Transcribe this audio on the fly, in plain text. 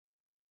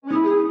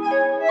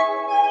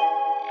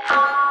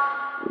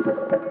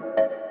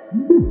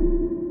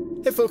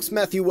Hey folks,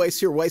 Matthew Weiss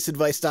here,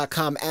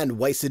 WeissAdvice.com and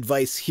Weiss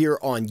Advice here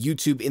on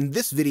YouTube. In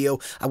this video,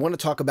 I want to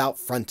talk about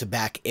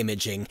front-to-back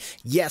imaging.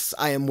 Yes,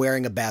 I am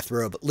wearing a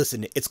bathrobe.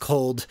 Listen, it's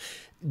cold.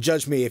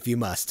 Judge me if you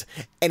must.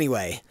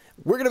 Anyway,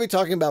 we're going to be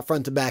talking about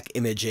front-to-back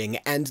imaging,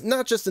 and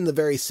not just in the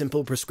very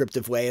simple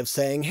prescriptive way of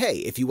saying, hey,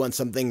 if you want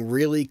something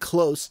really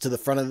close to the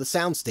front of the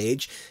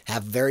soundstage,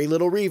 have very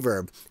little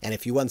reverb, and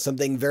if you want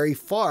something very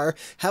far,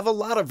 have a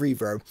lot of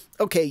reverb.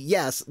 Okay,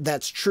 yes,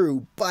 that's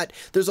true, but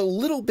there's a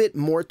little bit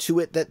more to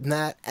it than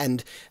that,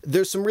 and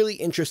there's some really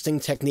interesting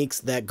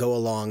techniques that go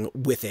along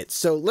with it.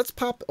 So let's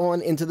pop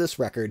on into this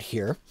record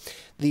here.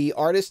 The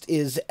artist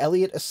is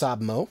Elliot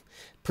Asabmo.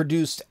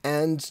 Produced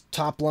and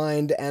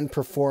top-lined and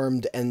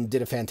performed and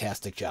did a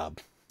fantastic job.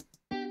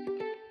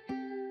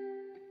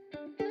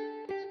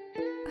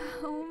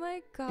 Oh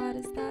my god,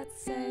 is that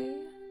Say?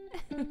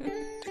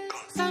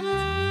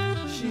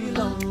 She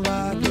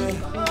lumbago,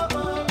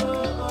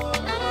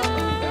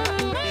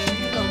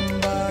 she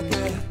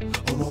lumbago,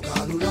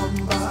 omokalu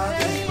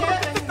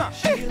lumbago,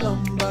 she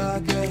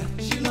lumbago,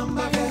 she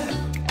lumbago,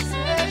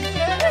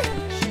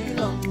 she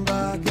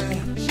lumbago,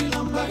 she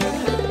lumbago.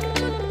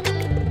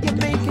 You're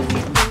making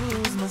me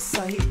lose my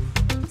sight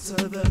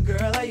to the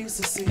girl I used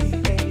to see.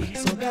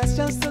 So that's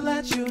just to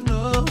let you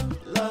know,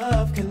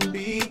 love can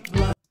be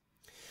blind.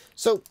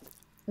 So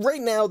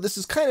right now, this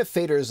is kind of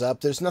faders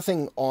up. There's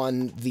nothing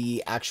on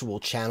the actual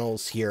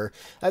channels here.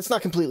 It's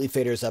not completely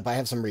faders up. I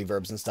have some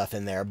reverbs and stuff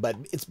in there, but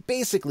it's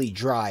basically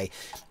dry.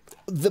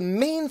 The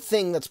main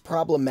thing that's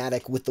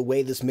problematic with the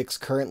way this mix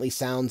currently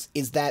sounds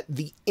is that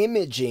the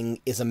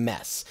imaging is a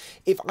mess.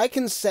 If I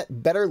can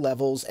set better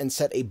levels and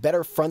set a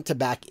better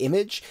front-to-back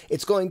image,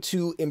 it's going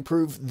to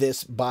improve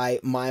this by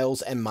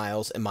miles and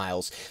miles and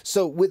miles.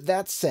 So with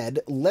that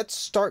said, let's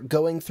start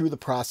going through the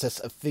process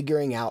of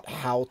figuring out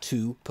how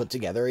to put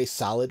together a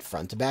solid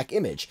front-to-back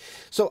image.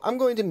 So I'm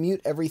going to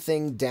mute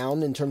everything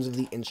down in terms of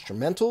the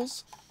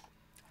instrumentals.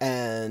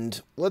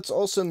 And let's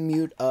also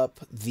mute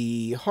up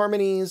the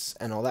harmonies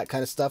and all that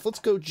kind of stuff.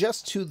 Let's go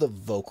just to the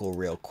vocal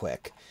real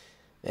quick.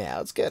 Yeah,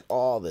 let's get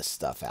all this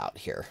stuff out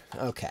here.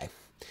 Okay,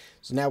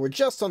 so now we're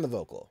just on the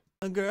vocal.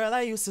 A girl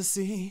I used to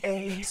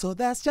see, so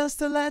that's just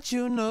to let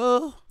you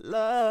know,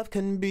 love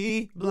can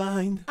be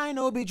blind. I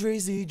know be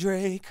Drizzy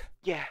Drake,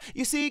 yeah.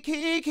 You see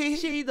Kiki,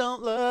 she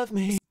don't love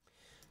me.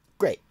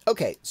 Great.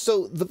 Okay,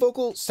 so the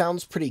vocal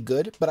sounds pretty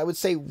good, but I would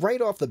say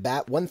right off the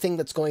bat, one thing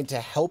that's going to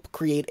help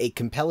create a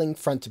compelling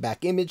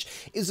front-to-back image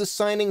is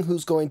assigning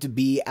who's going to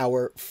be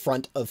our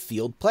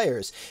front-of-field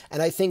players.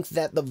 And I think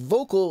that the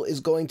vocal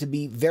is going to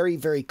be very,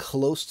 very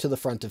close to the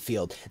front of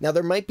field. Now,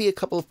 there might be a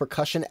couple of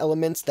percussion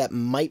elements that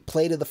might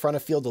play to the front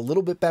of field a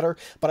little bit better,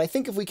 but I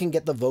think if we can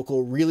get the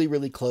vocal really,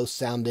 really close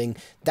sounding,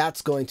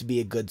 that's going to be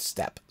a good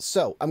step.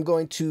 So I'm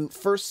going to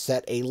first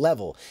set a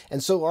level.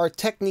 And so our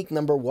technique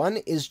number one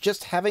is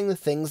just having the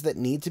things that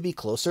need to be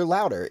closer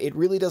louder. It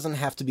really doesn't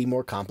have to be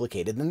more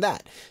complicated than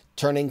that.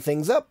 Turning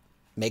things up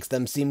makes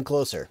them seem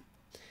closer.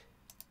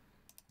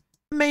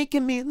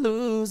 Making me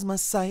lose my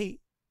sight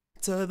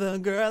to the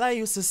girl I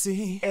used to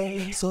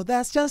see. So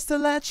that's just to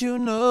let you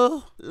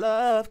know,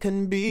 love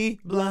can be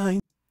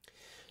blind.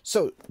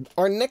 So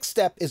our next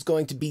step is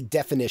going to be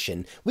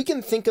definition. We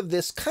can think of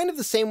this kind of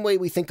the same way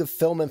we think of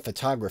film and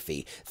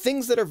photography.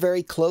 Things that are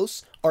very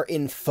close are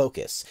in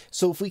focus.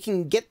 So if we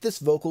can get this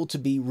vocal to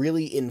be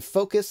really in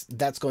focus,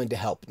 that's going to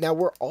help. Now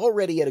we're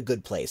already at a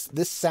good place.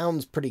 This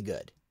sounds pretty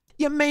good.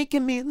 You're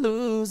making me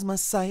lose my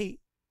sight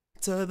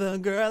to the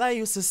girl I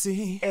used to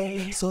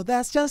see. So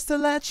that's just to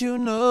let you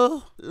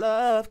know,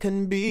 love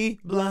can be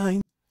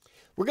blind.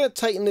 We're going to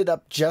tighten it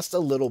up just a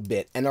little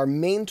bit, and our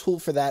main tool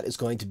for that is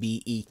going to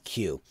be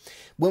EQ.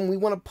 When we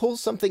want to pull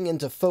something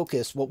into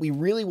focus, what we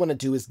really want to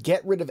do is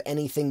get rid of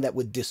anything that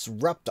would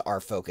disrupt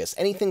our focus,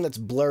 anything that's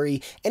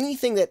blurry,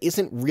 anything that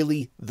isn't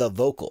really the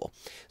vocal.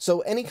 So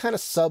any kind of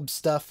sub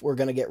stuff, we're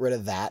going to get rid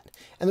of that.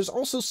 And there's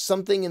also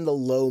something in the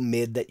low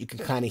mid that you can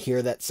kind of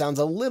hear that sounds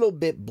a little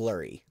bit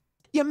blurry.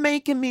 You're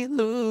making me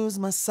lose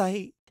my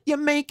sight. You're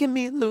making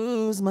me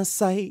lose my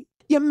sight.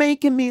 You're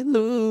making me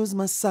lose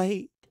my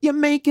sight. You're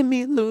making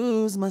me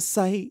lose my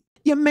sight.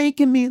 You're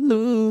making me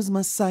lose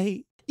my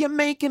sight. You're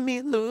making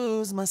me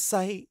lose my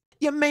sight.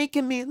 You're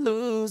making me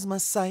lose my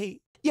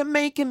sight. You're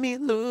making me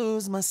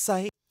lose my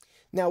sight.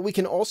 Now we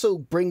can also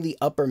bring the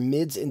upper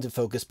mids into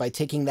focus by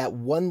taking that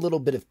one little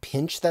bit of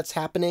pinch that's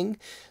happening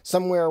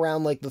somewhere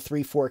around like the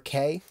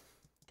 3/4K.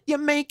 You're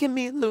making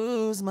me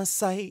lose my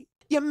sight.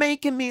 You're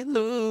making me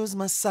lose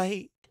my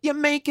sight. You're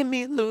making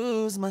me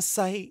lose my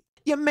sight.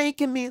 You're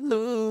making me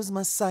lose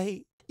my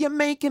sight. You're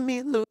making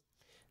me lose.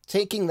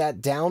 Taking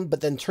that down,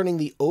 but then turning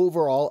the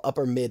overall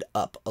upper mid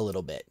up a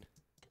little bit.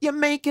 You're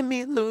making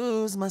me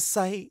lose my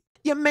sight.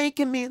 You're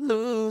making me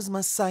lose my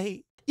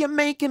sight. You're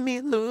making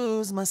me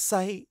lose my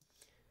sight.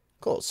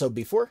 Cool. So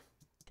before?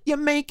 You're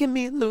making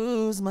me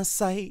lose my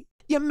sight.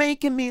 You're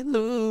making me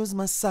lose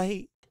my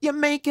sight. You're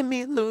making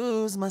me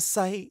lose my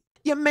sight.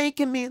 You're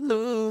making me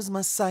lose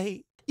my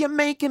sight. You're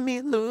making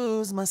me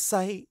lose my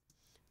sight.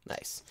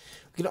 Nice.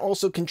 We can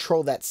also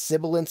control that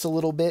sibilance a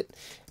little bit.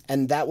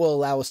 And that will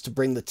allow us to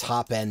bring the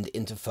top end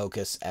into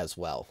focus as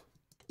well.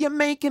 You're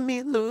making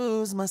me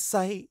lose my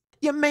sight.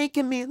 You're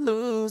making me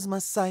lose my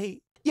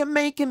sight. You're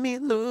making me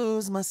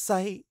lose my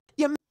sight.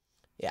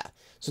 Yeah,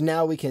 so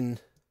now we can...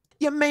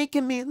 You're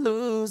making me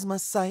lose my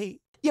sight.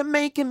 You're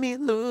making me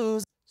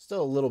lose.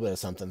 Still a little bit of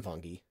something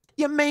funky.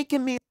 You're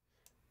making me.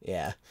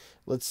 Yeah,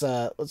 let's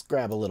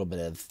grab a little bit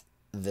of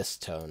this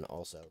tone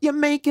also. You're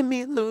making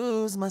me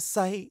lose my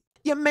sight.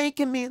 You're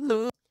making me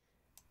lose.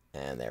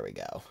 And there we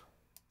go.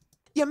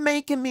 You're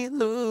making me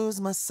lose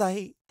my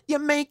sight. You're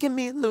making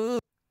me lose.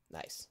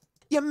 Nice.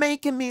 You're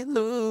making me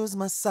lose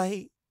my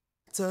sight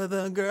to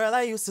the girl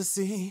I used to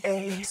see.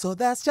 So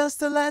that's just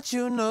to let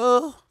you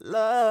know,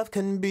 love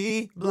can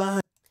be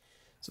blind.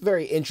 It's a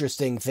very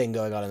interesting thing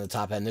going on in the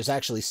top end. There's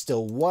actually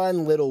still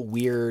one little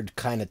weird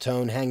kind of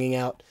tone hanging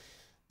out.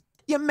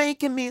 You're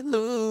making me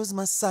lose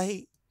my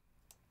sight.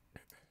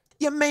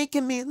 You're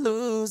making me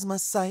lose my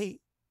sight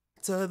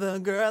to the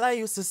girl I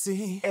used to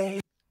see.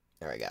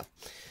 There we go.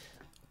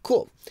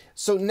 Cool.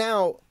 So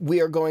now we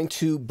are going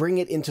to bring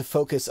it into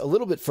focus a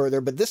little bit further,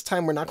 but this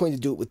time we're not going to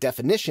do it with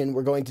definition.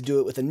 We're going to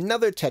do it with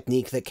another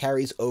technique that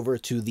carries over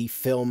to the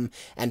film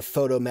and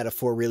photo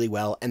metaphor really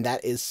well, and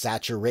that is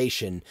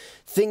saturation.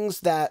 Things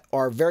that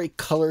are very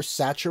color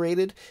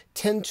saturated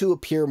tend to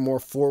appear more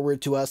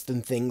forward to us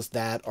than things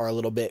that are a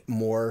little bit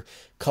more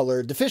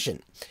color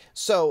deficient.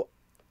 So,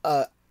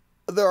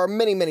 there are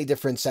many, many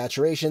different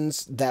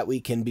saturations that we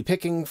can be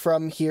picking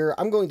from here.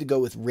 I'm going to go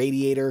with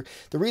Radiator.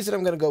 The reason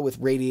I'm going to go with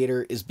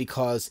Radiator is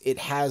because it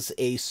has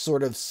a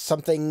sort of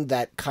something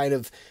that kind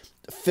of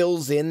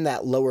fills in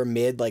that lower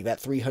mid, like that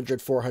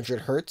 300,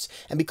 400 hertz.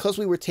 And because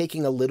we were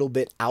taking a little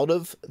bit out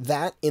of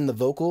that in the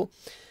vocal,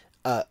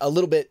 that's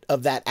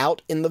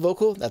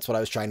what I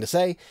was trying to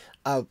say,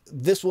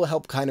 this will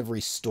help kind of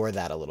restore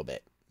that a little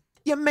bit.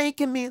 You're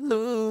making me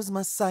lose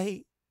my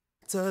sight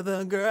to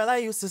the girl I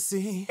used to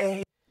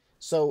see.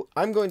 So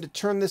I'm going to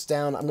turn this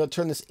down. I'm going to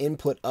turn this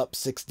input up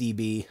 6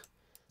 dB.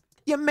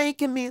 You're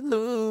making me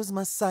lose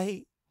my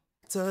sight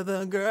to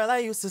the girl I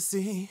used to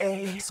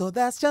see. So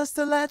that's just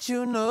to let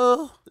you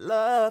know,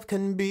 love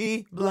can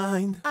be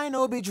blind. I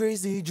know be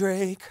Drizzy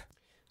Drake.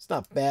 It's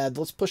not bad.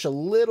 Let's push a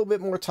little bit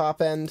more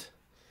top end.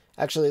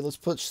 Actually, let's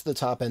push the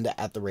top end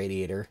at the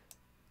Radiator.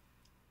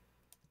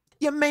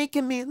 You're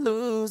making me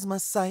lose my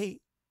sight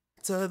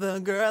to the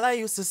girl I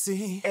used to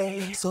see.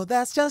 So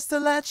that's just to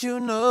let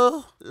you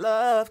know,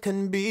 love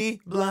can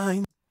be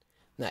blind.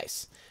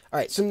 Nice. All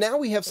right, so now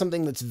we have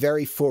something that's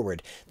very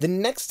forward. The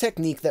next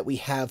technique that we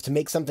have to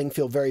make something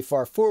feel very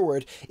far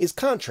forward is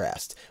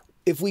contrast.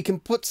 If we can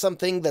put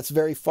something that's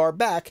very far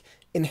back,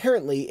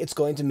 inherently it's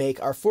going to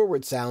make our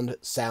forward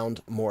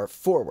sound more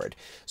forward.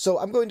 So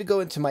I'm going to go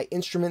into my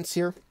instruments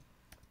here.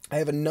 I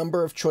have a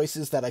number of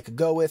choices that I could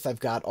go with. I've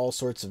got all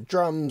sorts of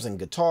drums and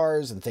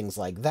guitars and things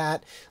like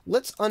that.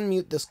 Let's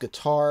unmute this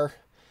guitar,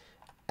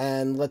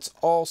 and let's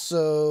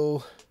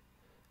also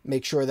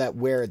make sure that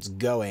where it's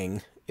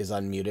going is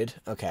unmuted.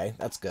 Okay,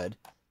 that's good.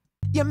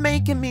 You're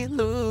making me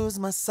lose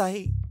my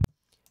sight.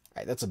 All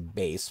right, that's a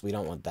bass. We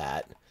don't want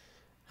that.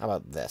 How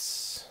about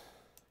this?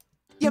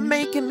 You're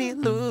making me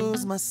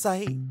lose my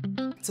sight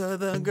to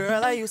the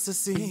girl I used to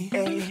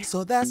see.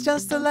 So that's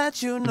just to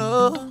let you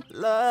know,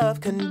 love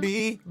can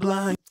be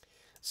blind.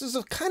 This is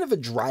a kind of a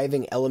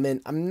driving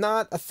element. I'm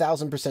not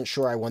 1000%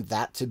 sure I want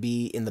that to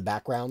be in the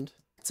background.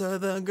 To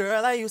the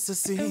girl I used to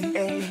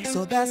see.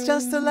 So that's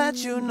just to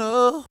let you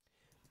know.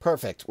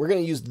 Perfect. We're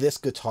going to use this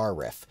guitar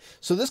riff.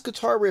 So this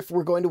guitar riff,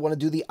 we're going to want to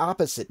do the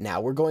opposite now.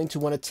 We're going to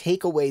want to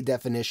take away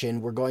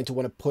definition. We're going to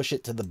want to push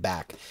it to the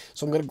back.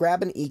 So I'm going to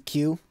grab an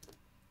EQ,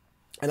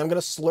 and I'm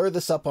going to slur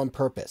this up on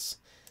purpose.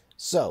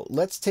 So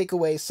let's take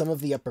away some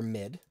of the upper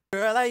mid.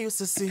 Girl I used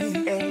to see.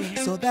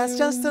 So that's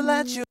just to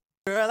let you.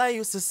 Girl I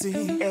used to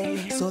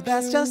see. So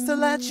that's just to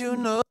let you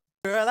know.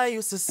 Girl I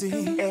used to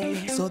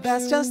see. So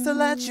that's just to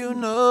let you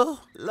know,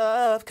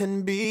 love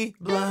can be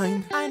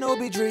blind. I know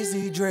be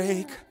Drizzy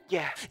Drake.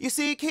 Yeah. You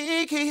see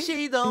Kiki,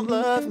 she don't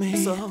love me.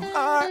 So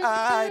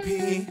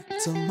R.I.P.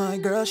 to my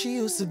girl she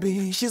used to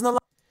be. She's no.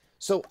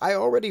 So I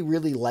already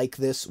really like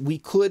this. We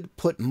could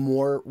put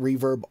more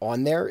reverb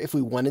on there if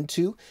we wanted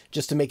to,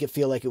 just to make it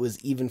feel like it was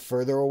even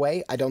further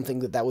away. I don't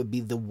think that that would be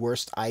the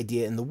worst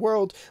idea in the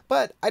world,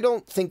 but I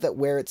don't think that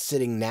where it's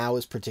sitting now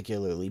is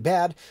particularly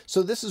bad.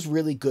 So this is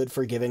really good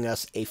for giving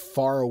us a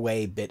far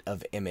away bit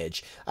of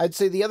image. I'd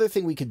say the other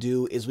thing we could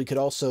do is we could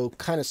also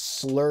kind of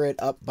slur it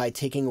up by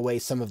taking away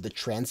some of the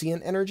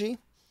transient energy.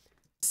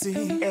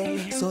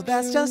 See, so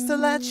that's just to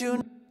let you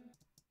know.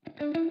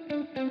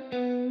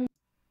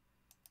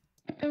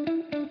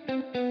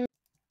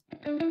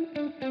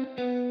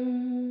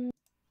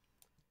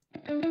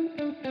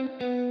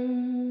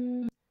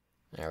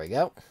 There we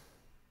go.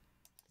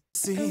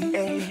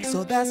 See,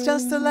 so that's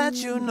just to let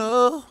you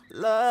know,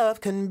 love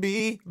can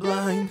be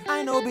blind.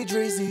 I know be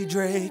Drizzy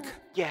Drake.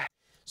 Yeah.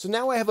 So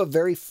now I have a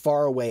very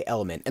far away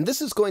element, and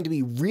this is going to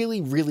be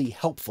really, really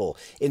helpful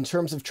in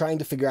terms of trying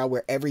to figure out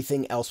where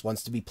everything else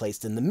wants to be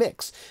placed in the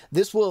mix.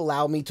 This will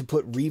allow me to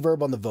put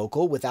reverb on the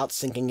vocal without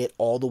syncing it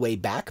all the way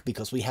back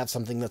because we have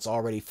something that's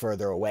already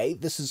further away.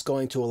 This is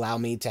going to allow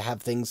me to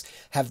have things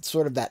have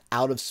sort of that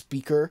out of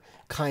speaker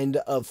kind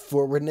of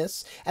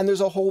forwardness, and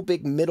there's a whole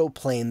big middle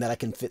plane that I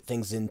can fit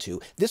things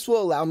into. This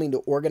will allow me to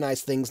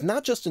organize things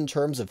not just in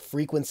terms of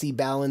frequency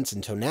balance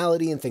and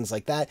tonality and things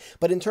like that,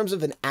 but in terms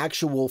of an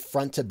actual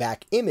front to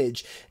back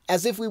image,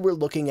 as if we were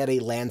looking at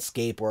a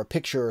landscape or a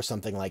picture or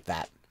something like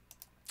that.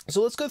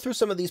 So let's go through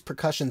some of these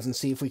percussions and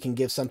see if we can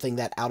give something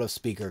that out of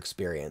speaker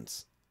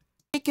experience.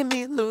 Making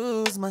me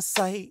lose my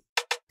sight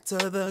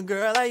to the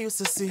girl I used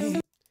to see.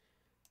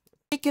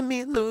 Making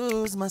me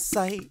lose my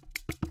sight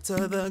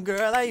to the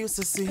girl I used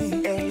to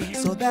see.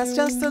 So that's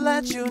just to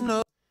let you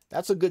know.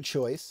 That's a good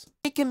choice.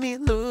 Making me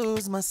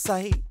lose my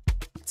sight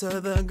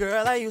to the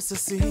girl I used to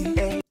see.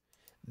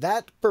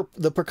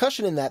 The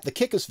percussion in that, the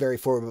kick is very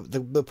forward,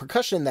 but the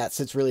percussion in that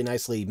sits really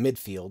nicely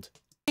midfield.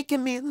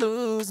 Making me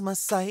lose my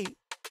sight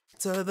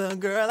to the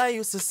girl I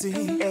used to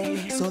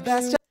see. So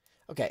that's just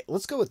okay,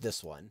 let's go with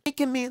this one.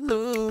 making me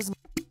lose.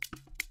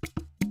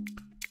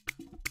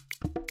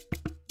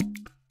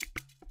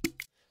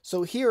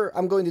 So here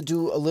I'm going to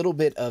do a little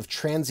bit of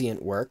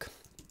transient work.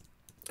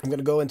 I'm going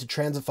to go into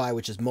Transify,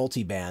 which is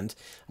multiband.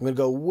 I'm going to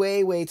go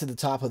way, way to the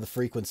top of the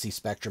frequency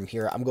spectrum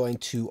here. I'm going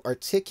to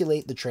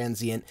articulate the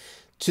transient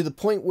to the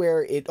point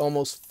where it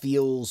almost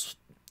feels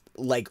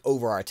like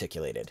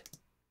over-articulated.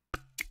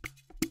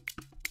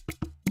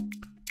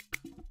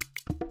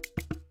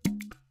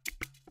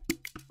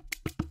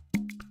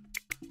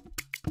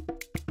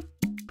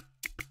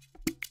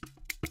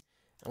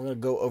 I'm going to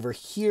go over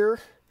here.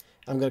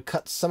 I'm going to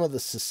cut some of the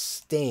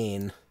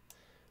sustain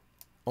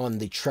on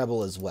the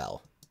treble as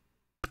well.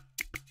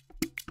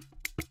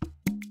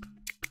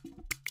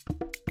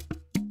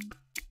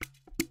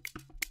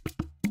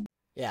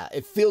 Yeah,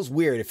 it feels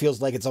weird. It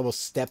feels like it's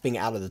almost stepping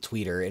out of the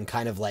tweeter in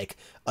kind of like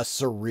a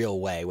surreal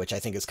way, which I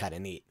think is kind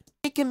of neat.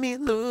 Making me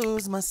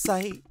lose my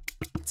sight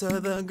to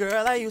the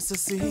girl I used to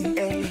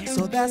see.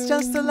 So that's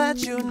just to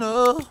let you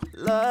know,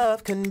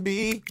 love can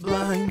be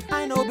blind.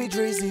 I know be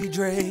Drizzy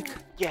Drake.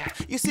 Yeah,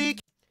 you see.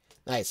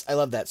 Nice, I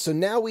love that. So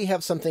now we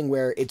have something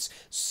where it's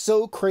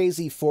so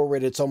crazy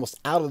forward it's almost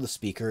out of the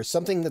speaker,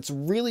 something that's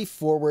really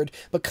forward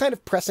but kind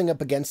of pressing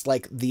up against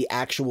like the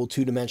actual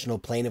two-dimensional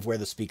plane of where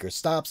the speaker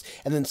stops,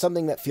 and then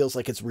something that feels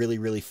like it's really,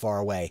 really far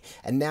away.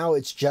 And now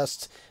it's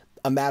just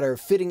a matter of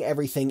fitting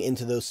everything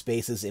into those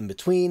spaces in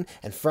between,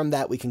 and from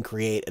that we can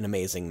create an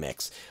amazing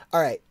mix.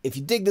 Alright, if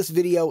you dig this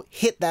video,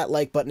 hit that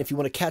like button. If you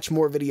want to catch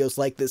more videos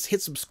like this,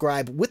 hit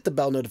subscribe with the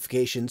bell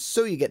notification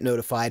so you get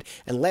notified.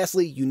 And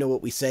lastly, you know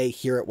what we say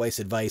here at Weiss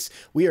Advice.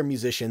 We are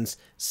musicians,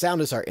 sound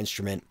is our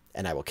instrument,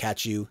 and I will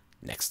catch you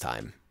next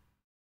time.